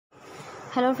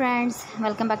Hello friends,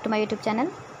 welcome back to my YouTube channel.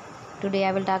 Today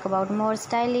I will talk about more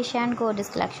stylish and gorgeous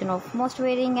collection of most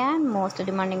wearing and most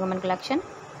demanding women collection.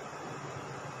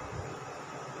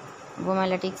 Women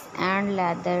latex and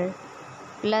leather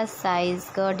plus size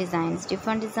skirt designs,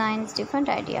 different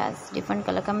ideas, different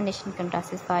color combination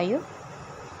contrasts for you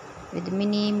with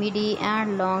mini, midi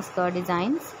and long skirt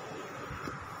designs.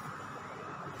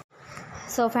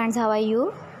 So friends, how are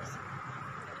you?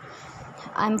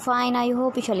 I'm fine. I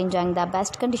hope you shall enjoying the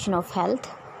best condition of health.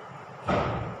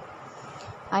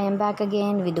 I am back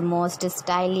again with the most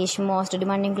stylish, most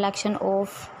demanding collection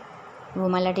of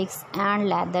women latex and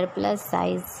leather plus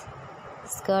size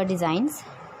skirt designs.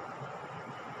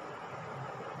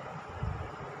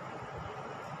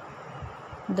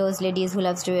 Those ladies who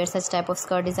loves to wear such type of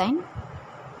skirt design.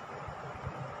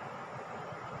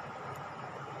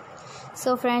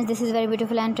 So friends, this is very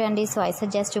beautiful and trendy, so I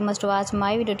suggest you must watch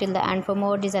my video till the end for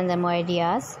more designs and more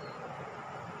ideas.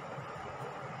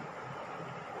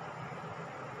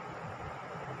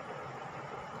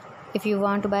 If you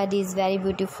want to buy these very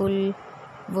beautiful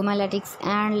women latex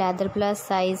and leather plus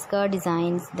size skirt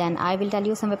designs, then I will tell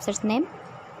you some websites name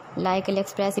like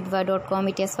AliExpress, etsy.com,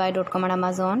 etsy.com and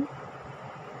Amazon.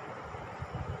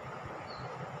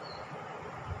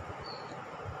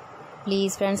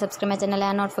 Please friends, subscribe my channel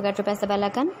and not forget to press the bell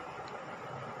icon.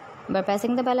 By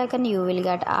pressing the bell icon, you will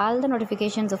get all the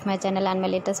notifications of my channel and my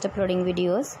latest uploading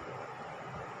videos.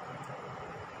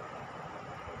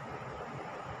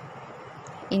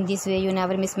 In this way, you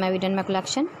never miss my video and my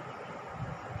collection.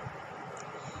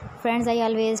 Friends, I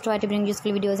always try to bring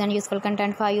useful videos and useful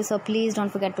content for you, so please don't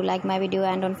forget to like my video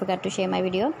and don't forget to share my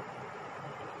video.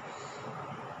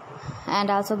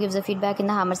 And also give the feedback in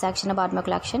the comment section about my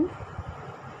collection.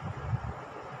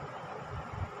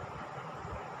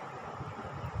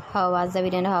 How was the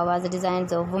video and how was the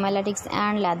designs of women latex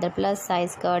and leather plus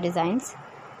size skirt designs?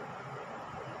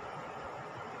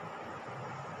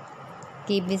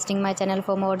 Keep visiting my channel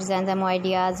for more designs and more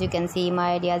ideas. You can see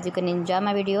my ideas, you can enjoy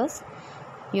my videos.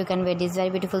 You can wear these very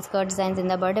beautiful skirt designs in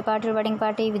the birthday party or wedding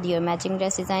party with your matching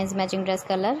dress designs, matching dress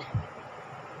color.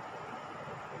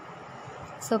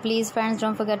 So please friends,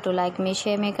 don't forget to like me,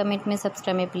 share me, comment me,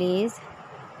 subscribe me please.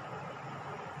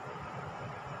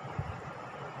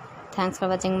 Thanks for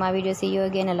watching my video. See you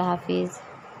again. Allah Hafiz.